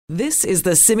This is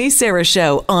the Simi Sara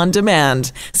Show on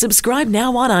demand. Subscribe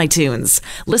now on iTunes.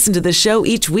 Listen to the show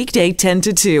each weekday 10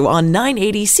 to 2 on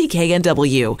 980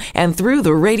 CKNW and through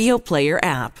the Radio Player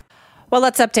app. Well,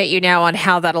 let's update you now on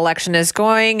how that election is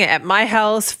going. At my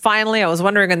house, finally, I was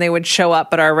wondering when they would show up,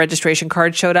 but our registration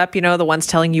card showed up, you know, the ones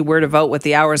telling you where to vote, what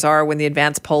the hours are, when the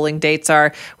advanced polling dates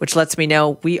are, which lets me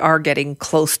know we are getting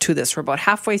close to this. We're about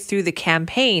halfway through the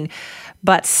campaign,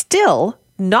 but still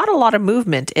not a lot of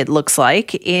movement, it looks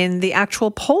like, in the actual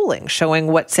polling, showing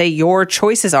what, say, your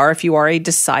choices are if you are a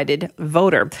decided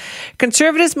voter.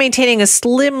 Conservatives maintaining a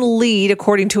slim lead,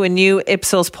 according to a new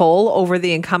Ipsos poll, over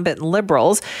the incumbent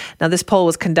Liberals. Now, this poll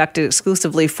was conducted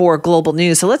exclusively for Global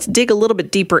News. So let's dig a little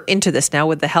bit deeper into this now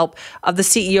with the help of the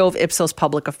CEO of Ipsos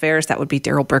Public Affairs. That would be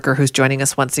Daryl Bricker, who's joining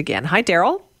us once again. Hi,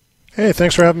 Daryl. Hey,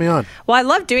 thanks for having me on. Well, I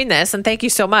love doing this, and thank you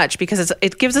so much, because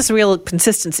it gives us real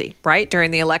consistency, right,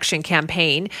 during the election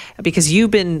campaign, because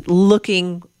you've been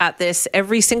looking at this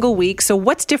every single week. So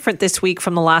what's different this week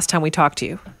from the last time we talked to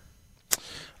you?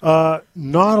 Not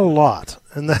a lot,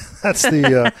 and that's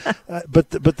the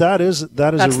but that is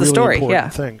that's a really story,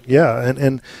 important thing. Yeah,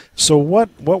 and so what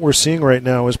we're seeing right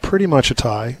now is pretty much a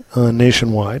tie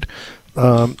nationwide.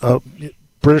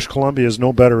 British Columbia is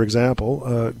no better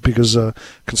example because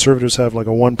Conservatives have like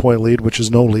a 1-point lead, which is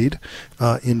no lead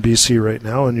in BC right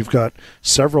now, and you've got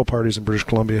several parties in British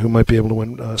Columbia who might be able to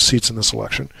win seats in this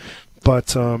election.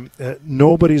 But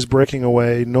nobody's breaking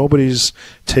away. Nobody's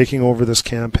taking over this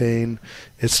campaign.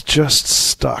 It's just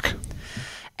stuck.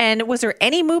 And was there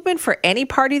any movement for any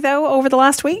party, though, over the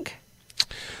last week?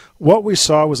 What we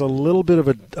saw was a little bit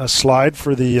of a slide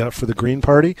for the Green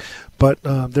Party, but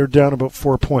they're down about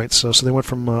 4 points. So they went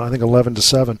from, I think, 11 to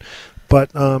 7.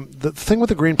 But the thing with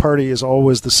the Green Party is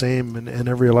always the same in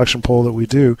every election poll that we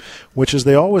do, which is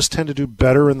they always tend to do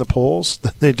better in the polls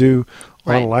than they do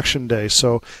on Election Day.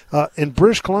 So in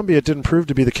British Columbia, it didn't prove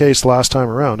to be the case last time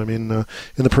around. I mean,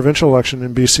 in the provincial election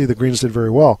in BC, the Greens did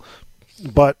very well.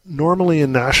 But normally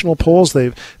in national polls,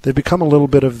 they've become a little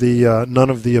bit of the none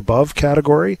of the above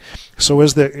category. So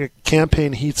as the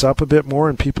campaign heats up a bit more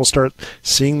and people start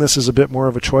seeing this as a bit more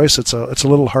of a choice, it's a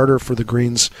little harder for the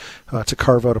Greens to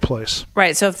carve out a place.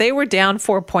 Right. So if they were down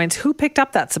 4 points, who picked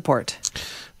up that support?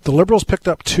 The Liberals picked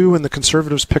up 2 and the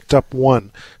Conservatives picked up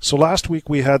 1. So last week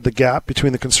we had the gap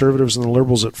between the Conservatives and the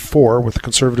Liberals at 4, with the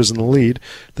Conservatives in the lead.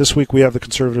 This week we have the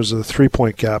Conservatives at a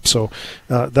 3-point gap. So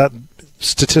that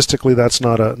statistically, that's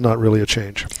not really a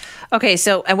change. Okay,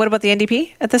 so and what about the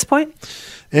NDP at this point?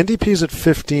 NDP's at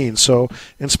 15. So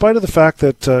in spite of the fact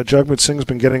that Jagmeet Singh's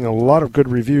been getting a lot of good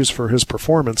reviews for his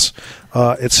performance,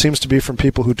 it seems to be from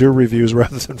people who do reviews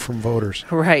rather than from voters.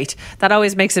 Right. That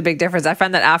always makes a big difference. I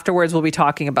find that afterwards we'll be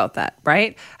talking about that,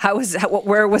 right?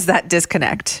 Where was that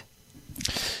disconnect?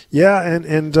 Yeah,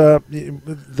 and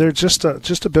they're just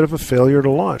a bit of a failure to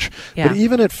launch. Yeah. But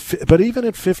even at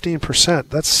 15%,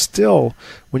 that's still,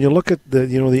 when you look at the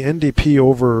NDP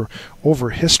over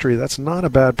history, that's not a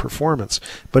bad performance.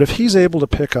 But if he's able to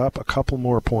pick up a couple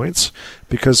more points,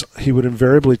 because he would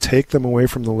invariably take them away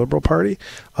from the Liberal Party,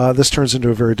 this turns into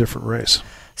a very different race.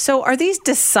 So are these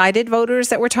decided voters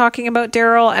that we're talking about,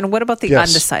 Daryl? And what about the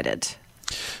undecided?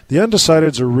 The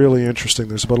undecideds are really interesting.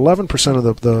 There's about 11%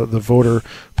 of the voter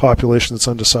population that's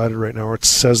undecided right now, or it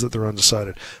says that they're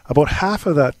undecided. About half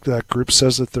of that group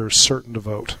says that they're certain to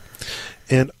vote.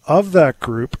 And of that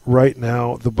group right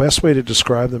now, the best way to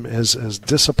describe them is as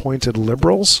disappointed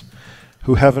Liberals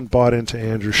who haven't bought into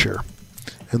Andrew Scheer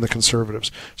and the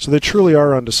Conservatives. So they truly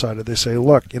are undecided. They say,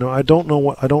 look, I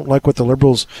don't like what the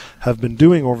Liberals have been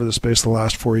doing over the space of the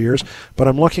last 4 years, but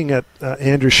I'm looking at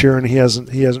Andrew Scheer, and he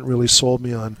hasn't really sold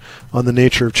me on the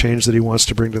nature of change that he wants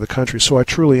to bring to the country. So I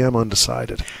truly am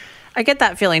undecided. I get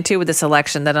that feeling too with this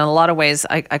election, that in a lot of ways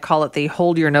I call it the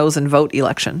hold your nose and vote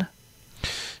election.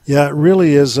 Yeah, it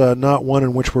really is not one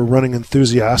in which we're running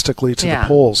enthusiastically to the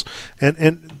polls. And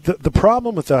the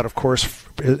problem with that, of course,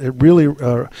 it really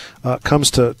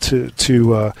comes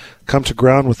to come to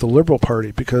ground with the Liberal Party,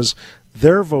 because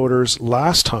their voters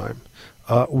last time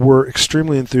were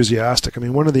extremely enthusiastic. I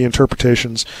mean, one of the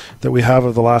interpretations that we have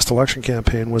of the last election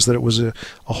campaign was that it was a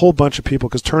whole bunch of people,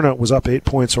 because turnout was up 8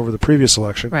 points over the previous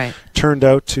election, turned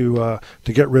out to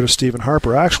get rid of Stephen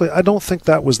Harper. Actually, I don't think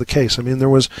that was the case. I mean, there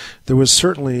was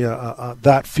certainly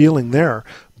that feeling there.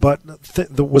 But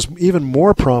that was even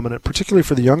more prominent, particularly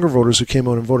for the younger voters who came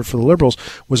out and voted for the Liberals,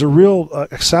 was a real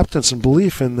acceptance and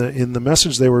belief in the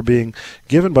message they were being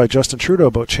given by Justin Trudeau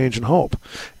about change and hope.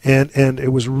 And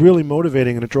it was really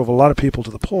motivating, and it drove a lot of people to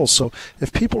the polls. So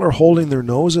if people are holding their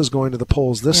noses going to the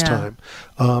polls this time,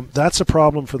 that's a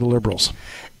problem for the Liberals.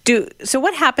 So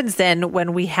what happens then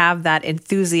when we have that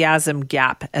enthusiasm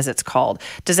gap, as it's called?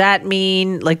 Does that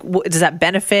mean, does that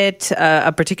benefit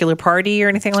a particular party or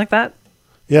anything like that?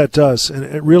 Yeah, it does, and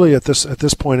it really at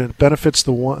this point it benefits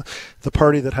the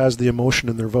party that has the emotion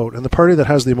in their vote, and the party that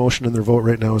has the emotion in their vote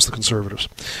right now is the Conservatives,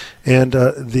 and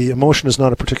the emotion is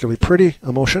not a particularly pretty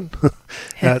emotion.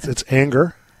 It's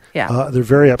anger. Yeah. They're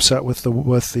very upset with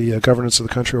the governance of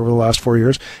the country over the last 4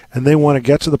 years, and they want to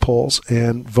get to the polls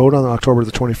and vote on October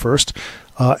the 21st.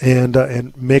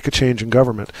 And make a change in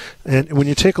government. And when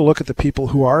you take a look at the people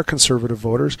who are conservative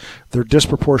voters, they're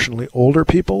disproportionately older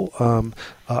people,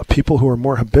 people who are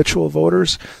more habitual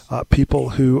voters,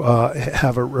 people who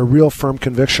have a real firm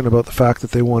conviction about the fact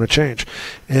that they want to change.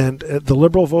 And the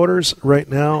Liberal voters right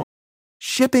now...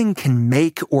 Shipping can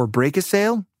make or break a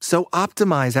sale, so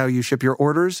optimize how you ship your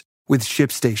orders with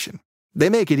ShipStation. They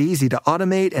make it easy to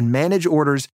automate and manage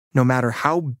orders no matter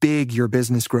how big your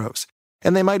business grows.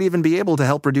 And they might even be able to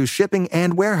help reduce shipping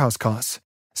and warehouse costs.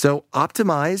 So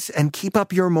optimize and keep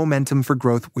up your momentum for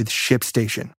growth with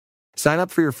ShipStation. Sign up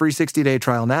for your free 60-day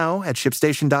trial now at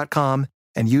ShipStation.com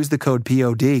and use the code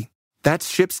POD.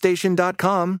 That's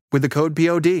ShipStation.com with the code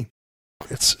POD.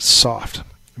 It's soft.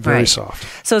 Very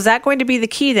soft. So is that going to be the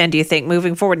key then, do you think,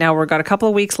 moving forward? Now we've got a couple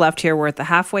of weeks left here. We're at the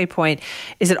halfway point.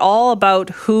 Is it all about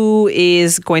who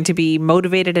is going to be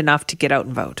motivated enough to get out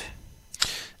and vote?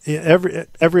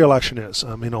 Every election is,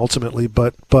 ultimately,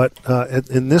 but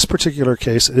in this particular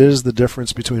case, it is the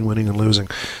difference between winning and losing,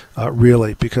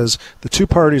 really, because the two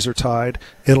parties are tied.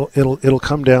 It'll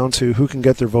come down to who can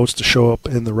get their votes to show up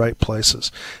in the right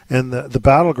places, and the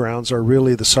battlegrounds are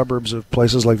really the suburbs of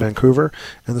places like Vancouver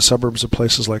and the suburbs of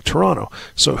places like Toronto.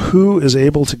 So who is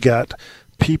able to get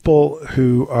people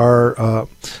who are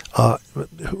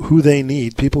who they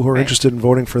need, people who are interested in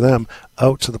voting for them,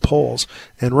 out to the polls.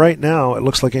 And right now, it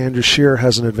looks like Andrew Scheer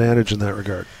has an advantage in that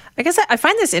regard. I guess I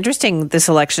find this interesting, this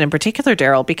election in particular,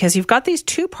 Daryl, because you've got these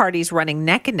two parties running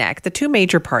neck and neck, the two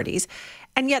major parties.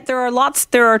 And yet there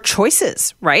are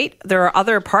choices, right? There are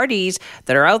other parties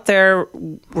that are out there,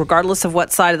 regardless of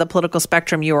what side of the political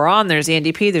spectrum you are on. There's the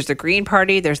NDP, there's the Green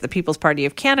Party, there's the People's Party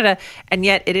of Canada, and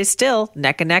yet it is still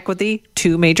neck and neck with the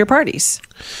two major parties.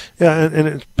 Yeah,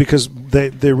 and because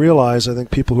they realize, I think,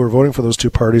 people who are voting for those two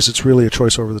parties, it's really a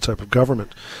choice over the type of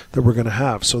government that we're going to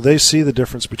have. So they see the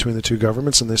difference between the two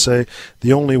governments, and they say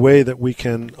the only way that we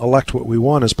can elect what we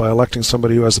want is by electing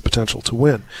somebody who has the potential to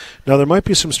win. Now, there might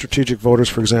be some strategic voters,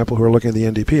 for example, who are looking at the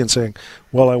NDP and saying,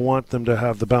 well, I want them to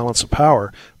have the balance of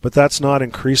power, but that's not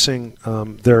increasing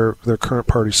their current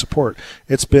party support.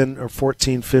 It's been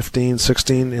 14, 15,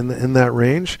 16 in that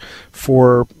range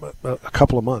for a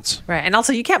couple of months. Right, and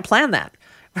also you can't plan that.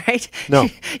 Right? No.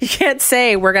 You can't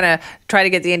say we're going to try to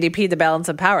get the NDP the balance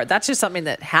of power. That's just something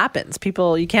that happens.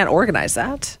 You can't organize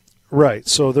that. Right.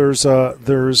 So there's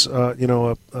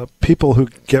people who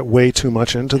get way too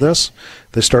much into this.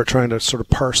 They start trying to sort of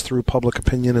parse through public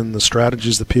opinion and the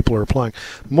strategies that people are applying.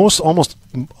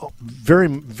 Very,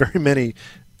 very many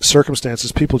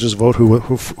circumstances, people just vote who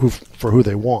for who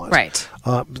they want. Right.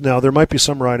 Now, there might be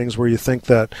some ridings where you think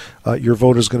that your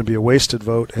vote is going to be a wasted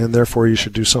vote and therefore you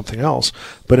should do something else.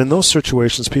 But in those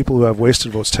situations, people who have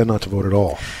wasted votes tend not to vote at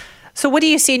all. So what do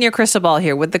you see in your crystal ball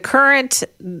here? With the current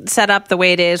setup the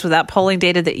way it is, with that polling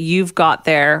data that you've got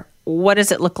there, what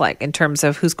does it look like in terms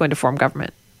of who's going to form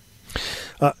government?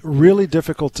 Really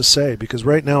difficult to say, because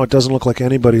right now it doesn't look like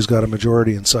anybody's got a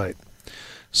majority in sight.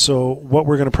 So what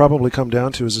we're going to probably come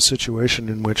down to is a situation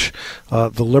in which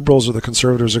the Liberals or the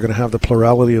Conservatives are going to have the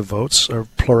plurality of votes or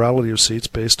plurality of seats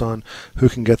based on who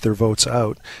can get their votes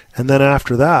out. And then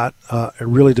after that, it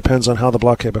really depends on how the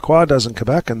Bloc Québécois does in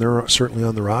Quebec, and they're certainly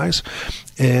on the rise.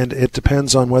 And it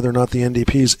depends on whether or not the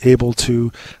NDP is able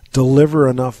to deliver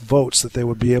enough votes that they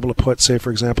would be able to put, say, for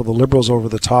example, the Liberals over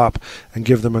the top and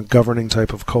give them a governing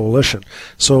type of coalition.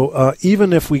 So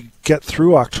even if we get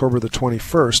through October the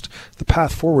 21st, the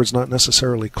path forward is not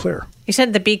necessarily clear. You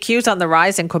said the BQ's on the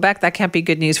rise in Quebec. That can't be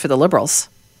good news for the Liberals.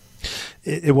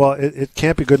 It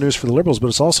can't be good news for the Liberals, but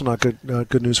it's also not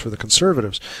good news for the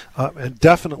Conservatives, and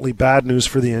definitely bad news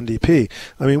for the NDP.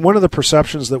 I mean, one of the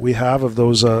perceptions that we have of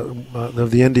those of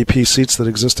the NDP seats that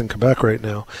exist in Quebec right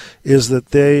now is that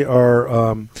they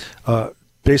are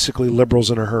basically Liberals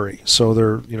in a hurry. So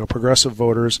they're progressive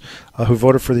voters who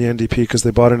voted for the NDP because they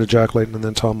bought into Jack Layton and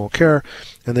then Tom Mulcair,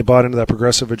 and they bought into that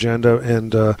progressive agenda,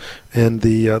 and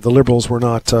the Liberals were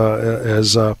not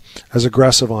as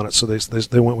aggressive on it, so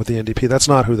they went with the NDP. That's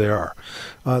not who they are.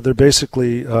 They're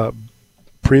basically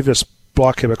previous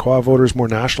Bloc Québécois voters more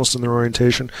nationalist in their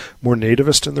orientation, more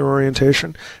nativist in their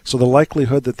orientation. So the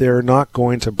likelihood that they're not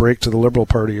going to break to the Liberal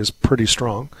Party is pretty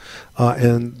strong.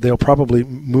 And they'll probably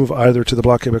move either to the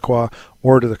Bloc Québécois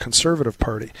or to the Conservative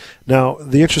Party. Now,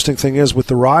 the interesting thing is, with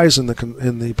the rise in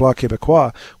the Bloc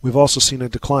Québécois, we've also seen a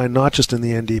decline not just in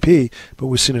the NDP, but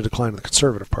we've seen a decline in the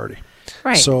Conservative Party.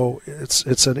 Right. So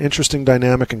it's an interesting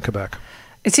dynamic in Quebec.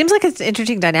 It seems like it's an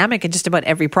interesting dynamic in just about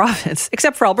every province,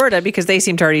 except for Alberta, because they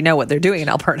seem to already know what they're doing in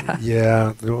Alberta.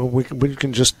 Yeah, we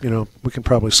can just, we can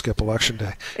probably skip election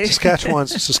day.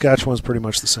 Saskatchewan's pretty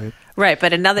much the same. Right,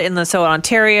 but in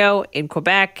Ontario, in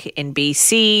Quebec, in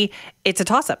BC, it's a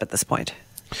toss-up at this point.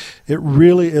 It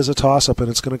really is a toss-up, and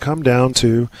it's going to come down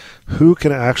to who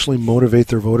can actually motivate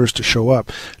their voters to show up.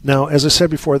 Now, as I said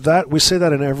before, that we say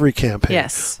that in every campaign.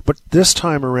 Yes. But this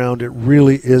time around, it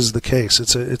really is the case.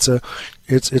 It's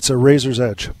a razor's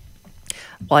edge.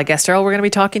 Well, I guess, Daryl, we're going to be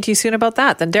talking to you soon about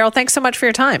that. Then, Daryl, thanks so much for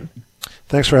your time.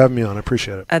 Thanks for having me on. I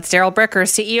appreciate it. That's Daryl Bricker,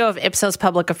 CEO of Ipsos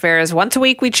Public Affairs. Once a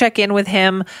week, we check in with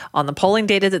him on the polling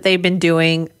data that they've been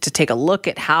doing to take a look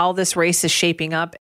at how this race is shaping up.